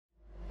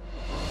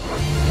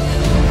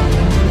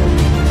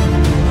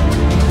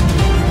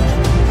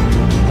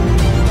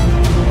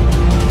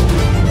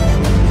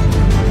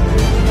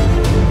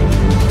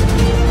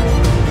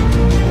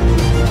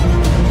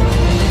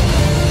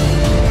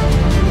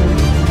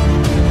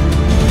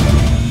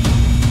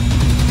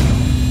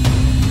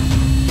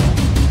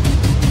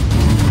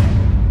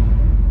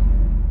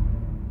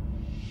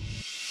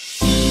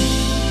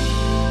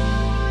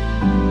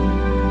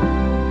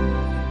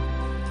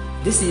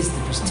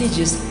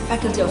prestigious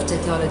Faculty of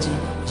Technology,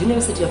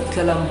 University of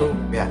Colombo,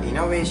 where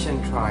innovation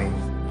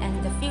thrives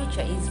and the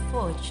future is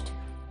forged.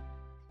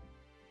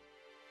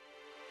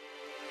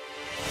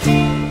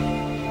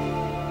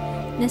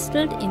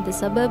 Nestled in the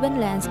suburban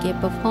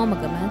landscape of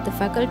Homagama, the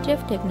Faculty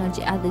of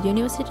Technology at the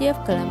University of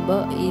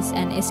Colombo is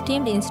an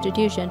esteemed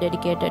institution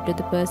dedicated to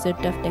the pursuit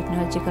of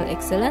technological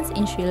excellence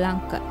in Sri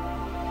Lanka.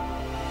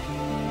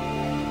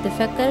 The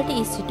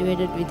faculty is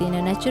situated within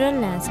a natural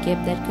landscape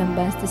that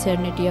combines the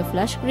serenity of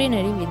lush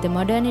greenery with the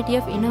modernity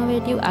of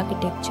innovative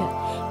architecture.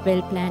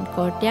 Well-planned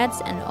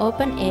courtyards and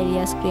open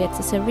areas creates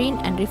a serene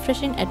and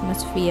refreshing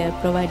atmosphere,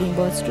 providing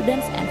both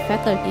students and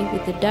faculty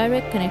with a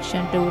direct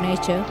connection to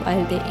nature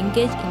while they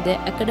engage in their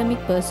academic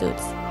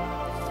pursuits.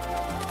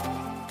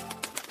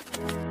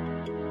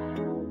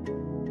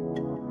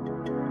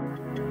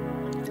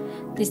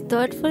 This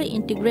thoughtful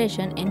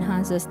integration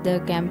enhances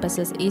the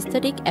campus's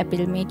aesthetic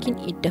appeal, making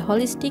it a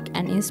holistic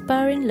and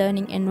inspiring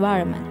learning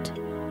environment.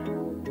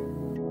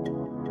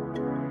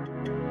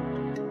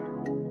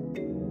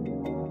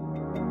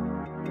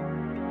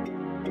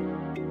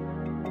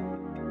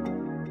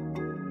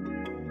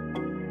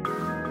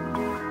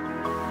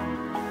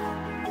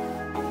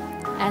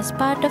 As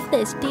part of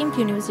the esteemed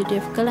University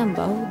of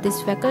Colombo,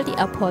 this faculty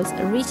upholds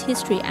a rich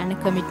history and a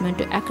commitment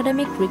to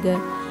academic rigor,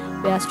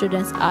 where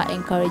students are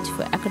encouraged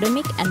for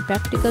academic and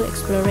practical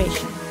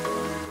exploration.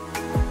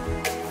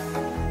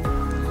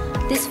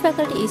 This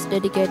faculty is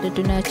dedicated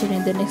to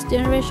nurturing the next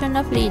generation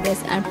of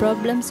leaders and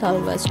problem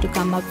solvers to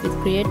come up with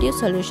creative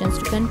solutions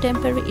to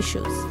contemporary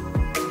issues.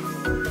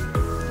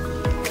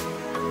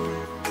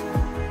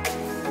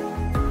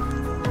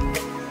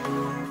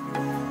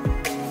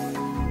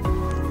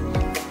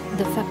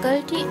 The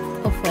faculty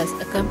offers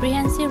a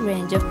comprehensive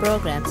range of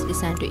programs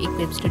designed to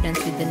equip students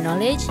with the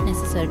knowledge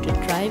necessary to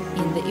thrive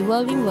in the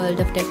evolving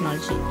world of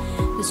technology.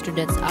 The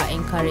students are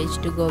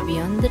encouraged to go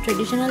beyond the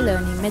traditional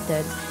learning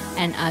methods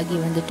and are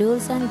given the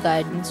tools and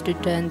guidance to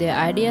turn their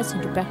ideas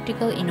into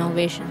practical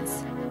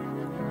innovations.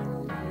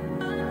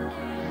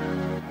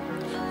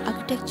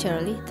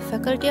 Architecturally, the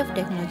Faculty of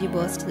Technology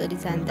boasts a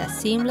design that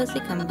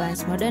seamlessly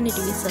combines modernity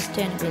with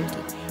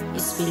sustainability.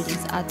 Its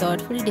buildings are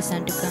thoughtfully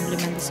designed to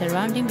complement the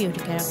surrounding beauty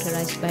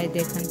characterized by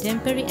their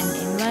contemporary and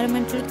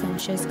environmentally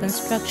conscious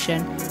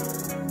construction,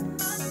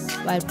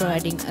 while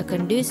providing a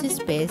conducive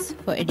space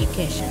for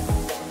education.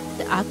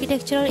 The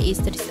architectural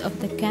aesthetics of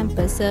the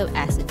campus serve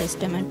as a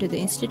testament to the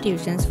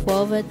institution's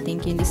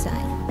forward-thinking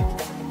design.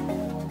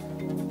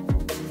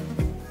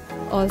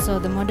 Also,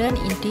 the modern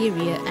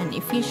interior and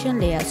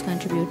efficient layouts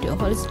contribute to a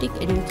holistic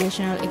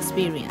educational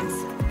experience.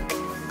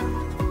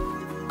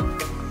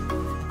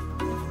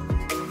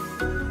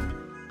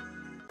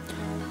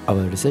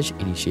 Our research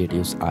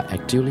initiatives are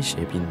actively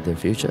shaping the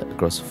future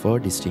across 4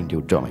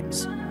 distinctive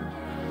domains.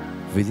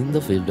 Within the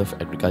field of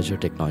agriculture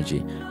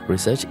technology,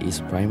 research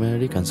is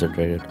primarily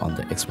concentrated on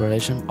the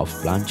exploration of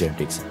plant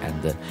genetics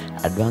and the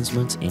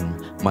advancements in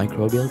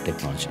microbial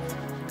technology.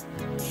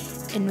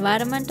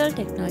 Environmental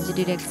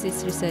technology directs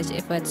its research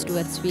efforts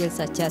towards fields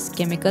such as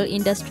chemical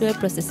industrial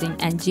processing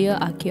and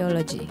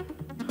geoarchaeology.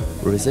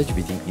 Research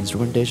within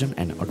instrumentation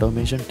and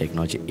automation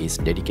technology is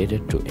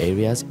dedicated to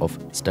areas of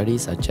study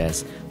such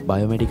as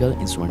biomedical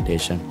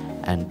instrumentation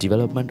and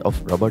development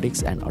of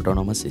robotics and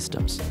autonomous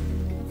systems.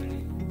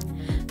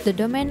 The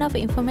domain of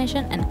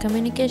information and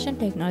communication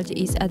technology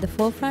is at the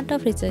forefront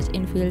of research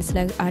in fields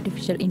like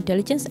artificial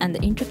intelligence and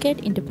the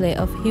intricate interplay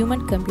of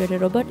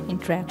human-computer-robot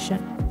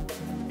interaction.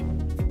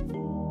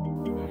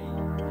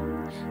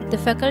 The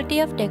Faculty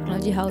of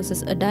Technology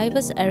houses a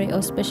diverse array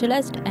of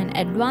specialized and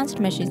advanced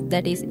machines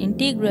that is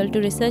integral to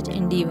research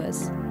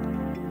endeavors.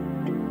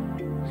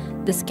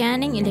 The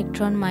scanning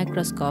electron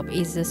microscope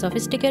is a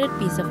sophisticated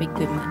piece of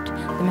equipment.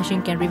 The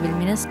machine can reveal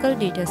minuscule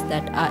details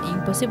that are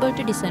impossible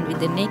to discern with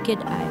the naked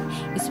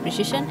eye. Its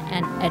precision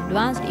and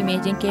advanced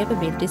imaging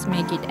capabilities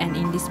make it an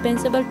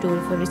indispensable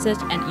tool for research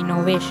and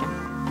innovation.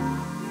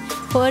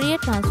 Fourier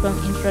transform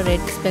infrared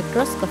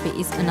spectroscopy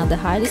is another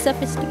highly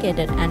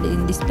sophisticated and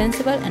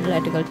indispensable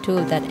analytical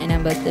tool that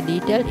enables the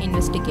detailed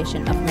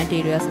investigation of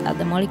materials at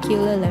the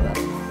molecular level.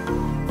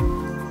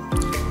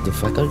 The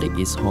faculty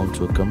is home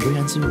to a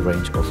comprehensive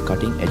range of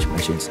cutting-edge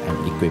machines and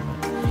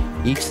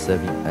equipment, each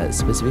serving a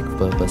specific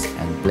purpose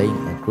and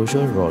playing a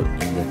crucial role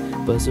in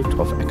the pursuit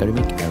of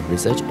academic and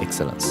research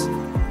excellence.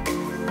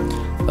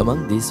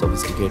 Among these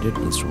sophisticated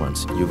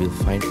instruments, you will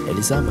find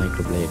ELISA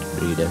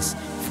microplate readers,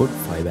 food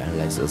fiber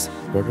analyzers,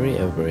 rotary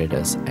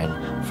evaporators,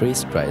 and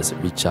freeze dryers,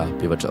 which are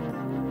pivotal.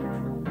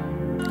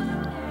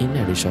 In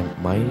addition,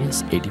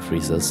 minus 80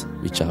 freezers,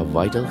 which are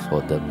vital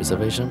for the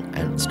preservation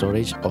and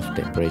storage of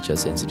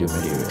temperature-sensitive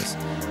materials,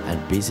 and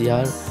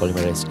PCR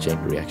polymerase chain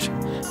reaction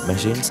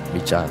machines,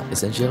 which are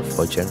essential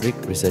for generic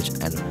research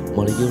and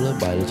molecular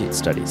biology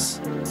studies.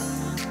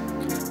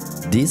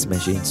 These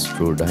machines,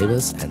 through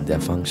diverse and their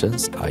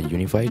functions, are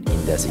unified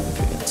in their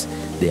significance.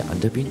 They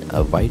underpin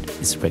a wide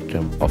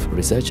spectrum of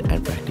research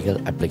and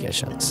practical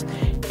applications,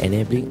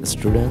 enabling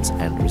students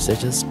and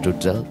researchers to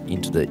delve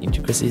into the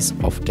intricacies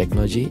of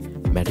technology,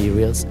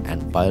 materials,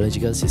 and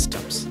biological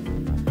systems.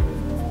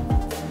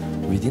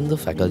 Within the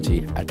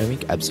faculty,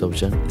 atomic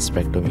absorption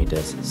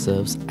spectrometers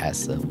serves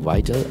as a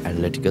vital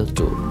analytical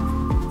tool.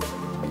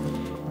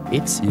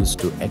 It's used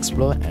to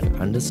explore and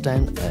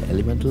understand the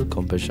elemental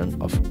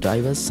composition of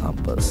diverse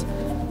samples.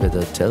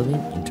 Whether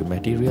delving into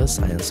material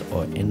science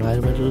or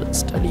environmental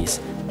studies,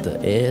 the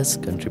AS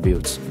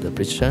contributes the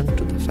precision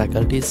to the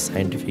faculty's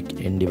scientific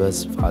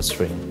endeavors,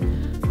 fostering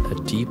a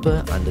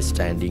deeper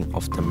understanding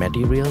of the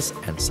materials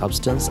and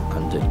substance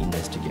under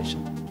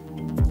investigation.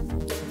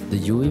 The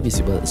UV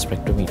visible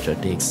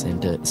spectrometer takes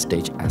center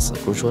stage as a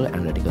crucial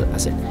analytical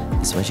asset.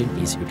 This machine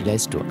is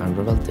utilized to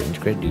unravel the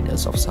intricate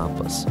details of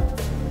samples.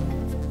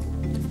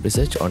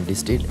 Research on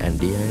distilled and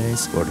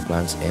deionized water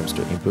plants aims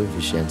to improve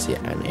efficiency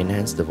and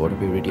enhance the water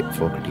purity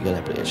for critical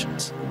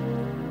applications.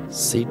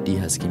 Seed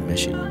dehusking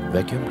machine,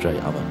 vacuum dry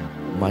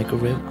oven,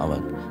 microwave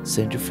oven,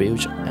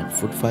 centrifuge and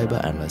food fiber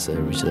analyzer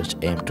research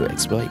aim to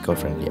explore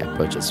eco-friendly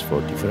approaches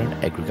for different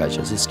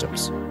agriculture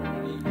systems.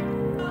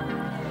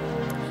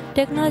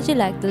 Technology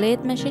like the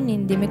lathe machine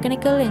in the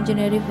mechanical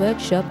engineering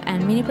workshop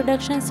and mini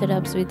production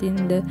setups within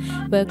the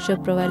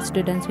workshop provide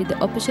students with the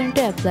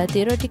opportunity to apply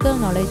theoretical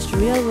knowledge to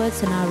real-world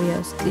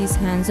scenarios. These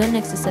hands-on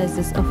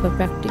exercises offer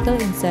practical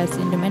insights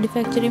into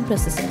manufacturing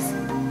processes.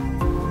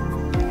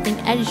 In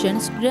addition,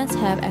 students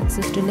have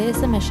access to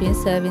laser machines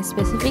serving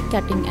specific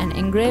cutting and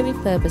engraving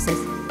purposes,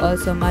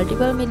 also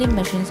multiple milling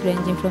machines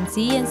ranging from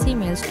CNC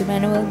mills to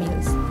manual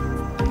mills.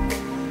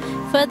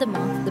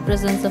 Furthermore, the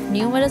presence of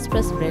numerous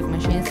press brake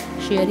machines,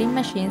 shearing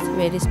machines,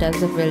 various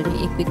types of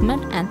welding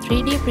equipment, and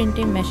 3D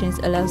printing machines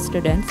allows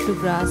students to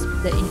grasp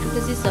the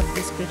intricacies of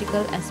this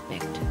critical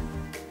aspect.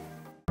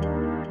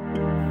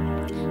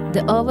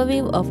 The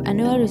overview of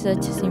Annual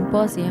Research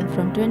Symposium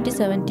from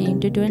 2017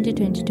 to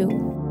 2022.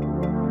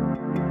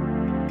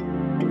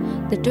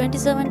 The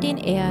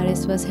 2017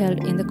 ARS was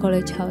held in the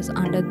College House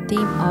under the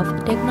theme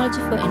of Technology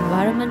for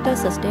Environmental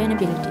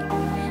Sustainability.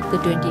 The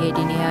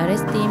 2018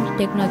 ARS themed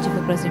Technology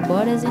for Crossing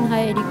Borders in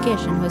Higher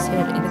Education was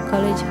held in the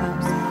College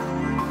House.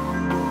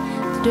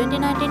 The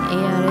 2019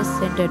 ARS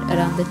centered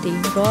around the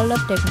theme Role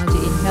of Technology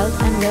in Health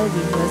and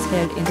Well-being was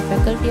held in the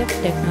Faculty of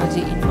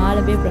Technology in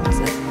Malabar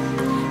premises.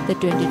 The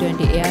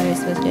 2020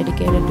 ARS was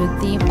dedicated to the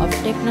theme of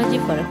Technology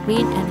for a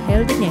Clean and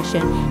Healthy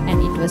Nation, and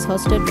it was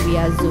hosted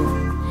via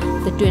Zoom.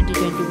 The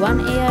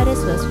 2021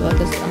 ARS was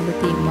focused on the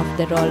theme of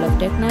the role of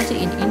technology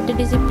in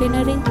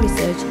interdisciplinary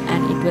research,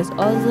 and it was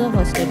also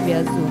hosted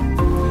via Zoom.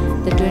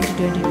 The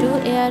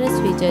 2022 ARS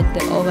featured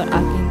the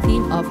overarching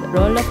theme of the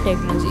role of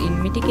technology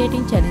in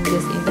mitigating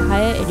challenges in the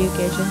higher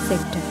education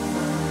sector.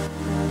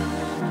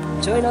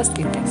 Join us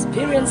in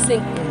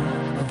experiencing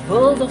a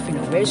world of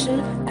innovation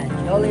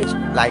and knowledge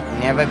like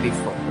never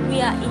before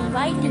We are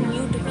inviting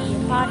you to be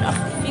a part of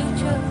the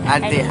future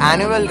at the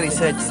Annual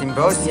Research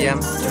Symposium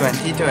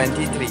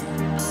 2023.